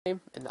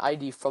name and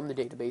ID from the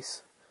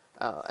database,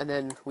 and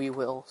then we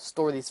will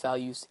store these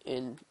values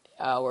in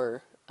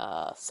our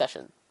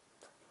session.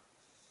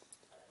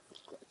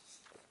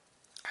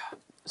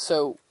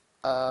 So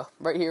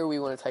right here we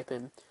want to type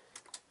in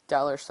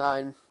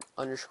 $_session.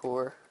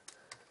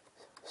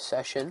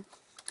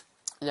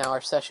 Now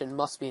our session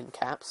must be in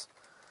caps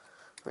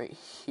right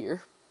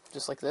here,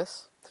 just like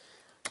this,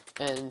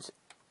 and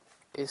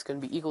it's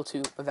going to be equal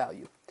to a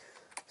value.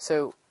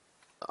 So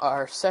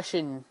our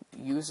session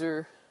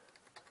user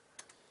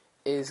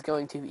is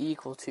going to be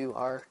equal to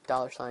our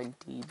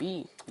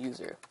 $DB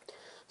user.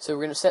 So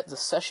we're going to set the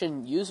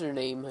session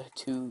username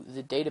to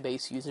the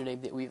database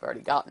username that we've already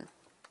gotten.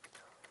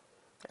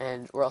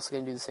 And we're also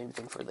going to do the same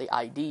thing for the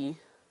ID,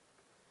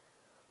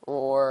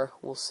 or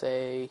we'll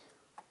say,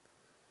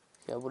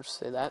 yeah, we'll just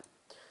say that.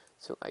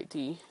 So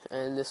ID,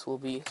 and this will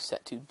be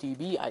set to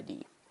DB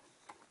ID.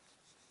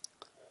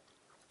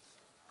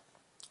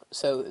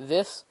 So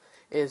this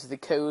is the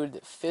code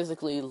that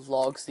physically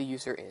logs the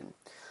user in.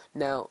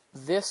 Now,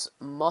 this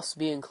must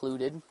be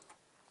included,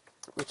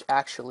 which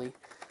actually,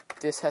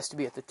 this has to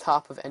be at the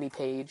top of any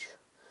page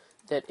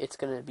that it's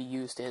going to be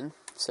used in.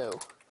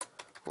 So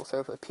we'll throw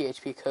up a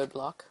PHP code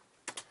block,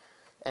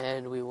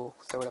 and we will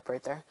throw it up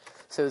right there.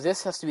 So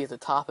this has to be at the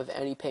top of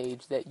any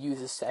page that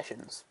uses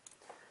sessions.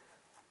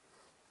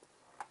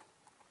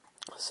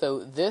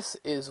 So this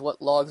is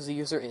what logs the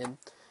user in,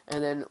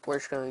 and then we're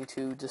just going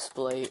to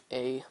display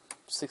a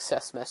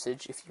success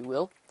message, if you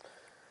will,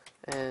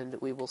 and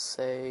we will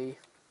say,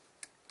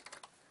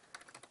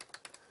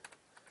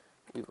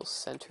 we will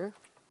center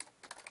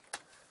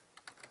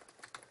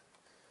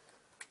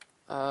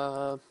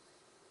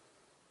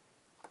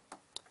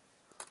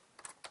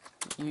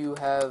you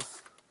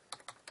have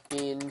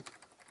been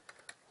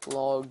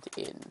logged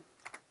in.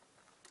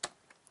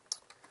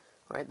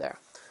 Right there.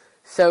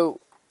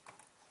 So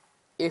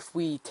if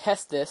we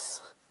test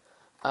this,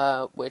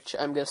 which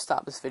I'm going to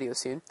stop this video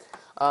soon,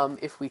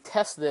 if we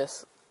test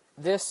this,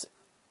 this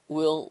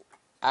will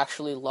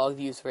actually log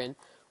the user in,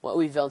 what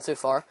we've done so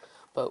far,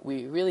 but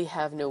we really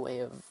have no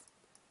way of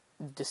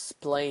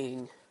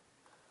displaying,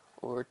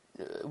 or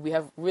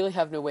really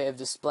have no way of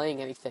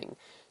displaying anything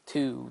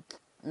to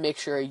make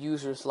sure a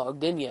user is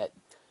logged in yet.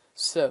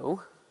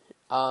 So,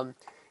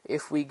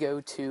 if we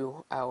go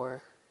to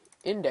our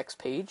index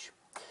page,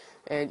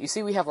 and you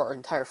see we have our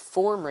entire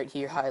form right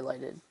here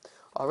highlighted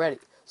already.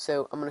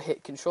 So I'm going to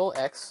hit Control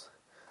X,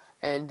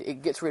 and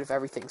it gets rid of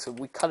everything, so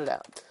we cut it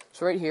out.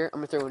 So right here,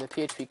 I'm going to throw in a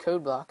PHP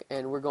code block,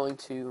 and we're going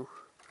to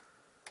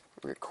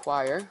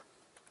require,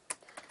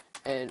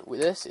 and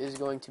this is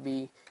going to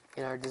be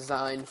in our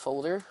design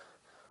folder,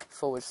 /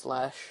 so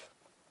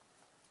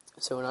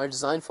in our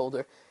design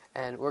folder,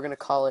 and we're going to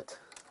call it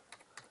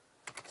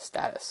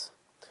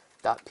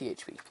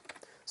status.php.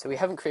 So we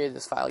haven't created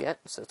this file yet,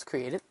 so let's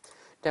create it.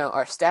 Now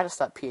our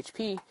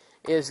status.php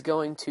is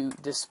going to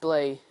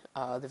display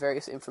the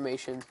various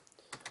information,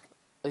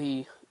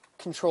 the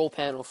control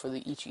panel for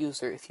each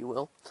user, if you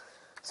will.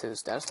 So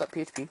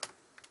status.php,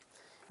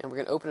 and we're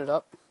going to open it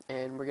up,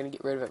 and we're going to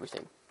get rid of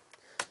everything.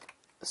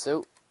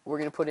 So we're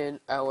going to put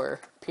in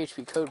our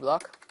PHP code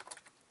block,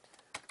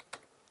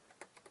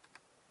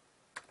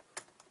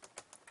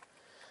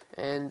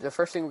 and the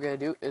first thing we're going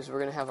to do is we're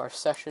going to have our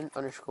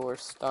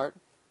session_start,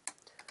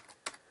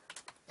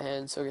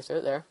 and so we're going to throw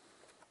it there.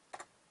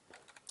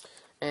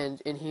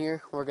 And in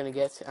here, we're going to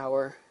get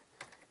our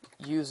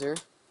user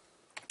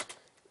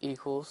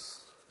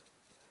equals,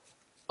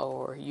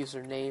 or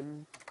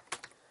username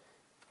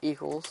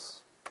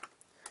equals,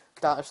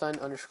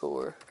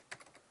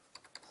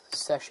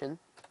 $_session.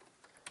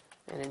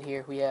 And in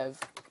here we have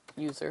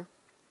user,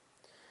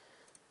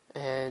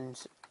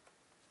 and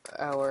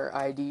our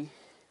ID,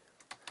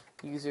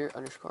 user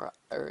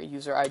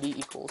ID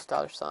equals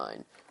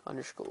 $_session.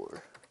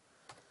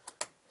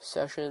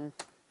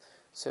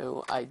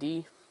 So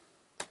ID.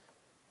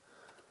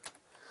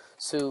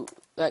 So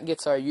that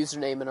gets our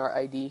username and our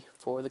ID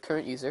for the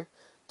current user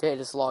that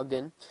is logged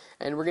in.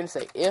 And we're going to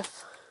say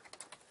if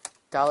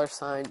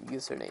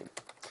 $username.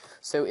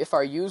 So if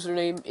our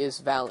username is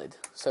valid,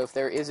 so if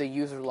there is a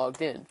user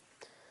logged in,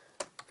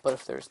 but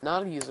if there's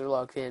not a user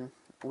logged in,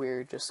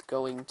 we're just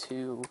going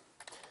to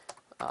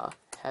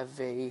have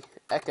a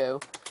echo,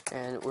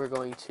 and we're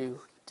going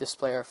to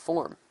display our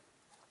form.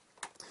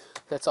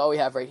 That's all we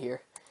have right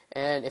here.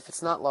 And if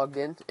it's not logged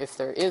in, if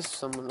there is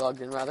someone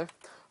logged in rather,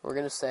 we're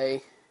going to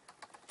say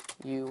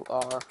you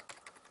are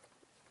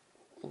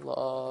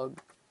logged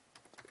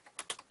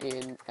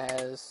in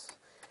as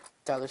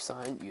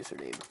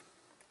 $username.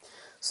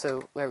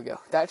 So there we go.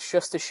 That's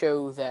just to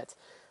show that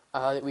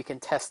that we can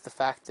test the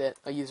fact that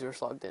a user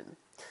is logged in.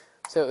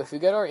 So if we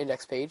go to our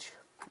index page,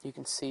 you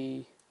can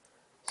see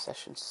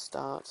session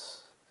start.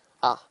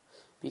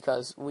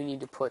 Because we need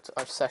to put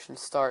our session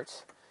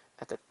start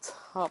at the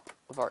top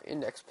of our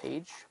index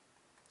page.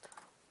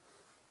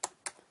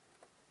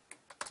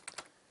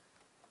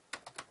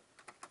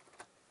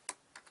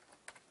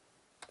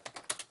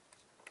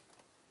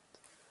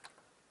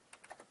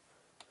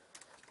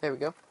 There we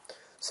go.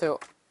 So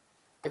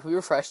if we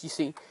refresh, you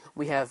see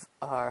we have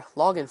our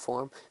login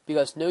form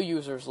because no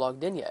user is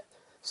logged in yet.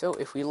 So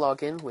if we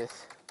log in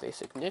with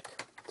basic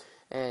Nick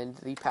and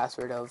the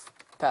password,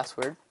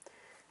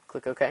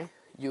 click OK,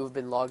 you have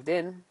been logged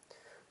in.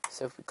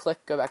 So if we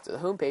go back to the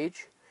home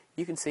page,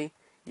 you can see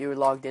you're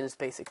logged in as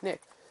basic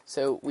Nick.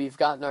 So we've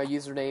gotten our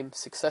username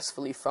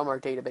successfully from our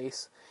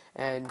database,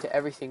 and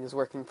everything is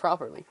working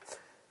properly.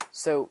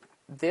 So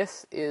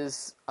this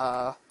is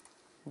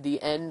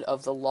the end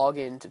of the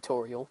login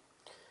tutorial.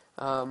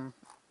 And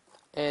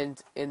in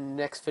the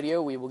next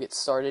video, we will get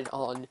started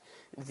on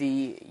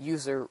the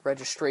user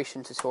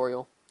registration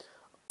tutorial.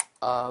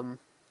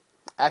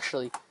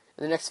 Actually,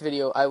 in the next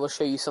video, I will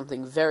show you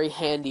something very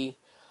handy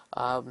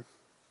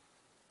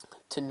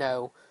to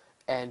know,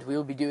 and we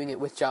will be doing it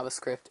with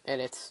JavaScript,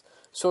 and it's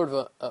sort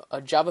of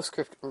a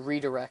JavaScript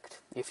redirect,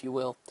 if you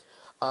will.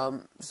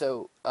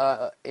 So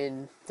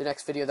in the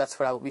next video, that's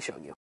what I will be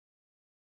showing you.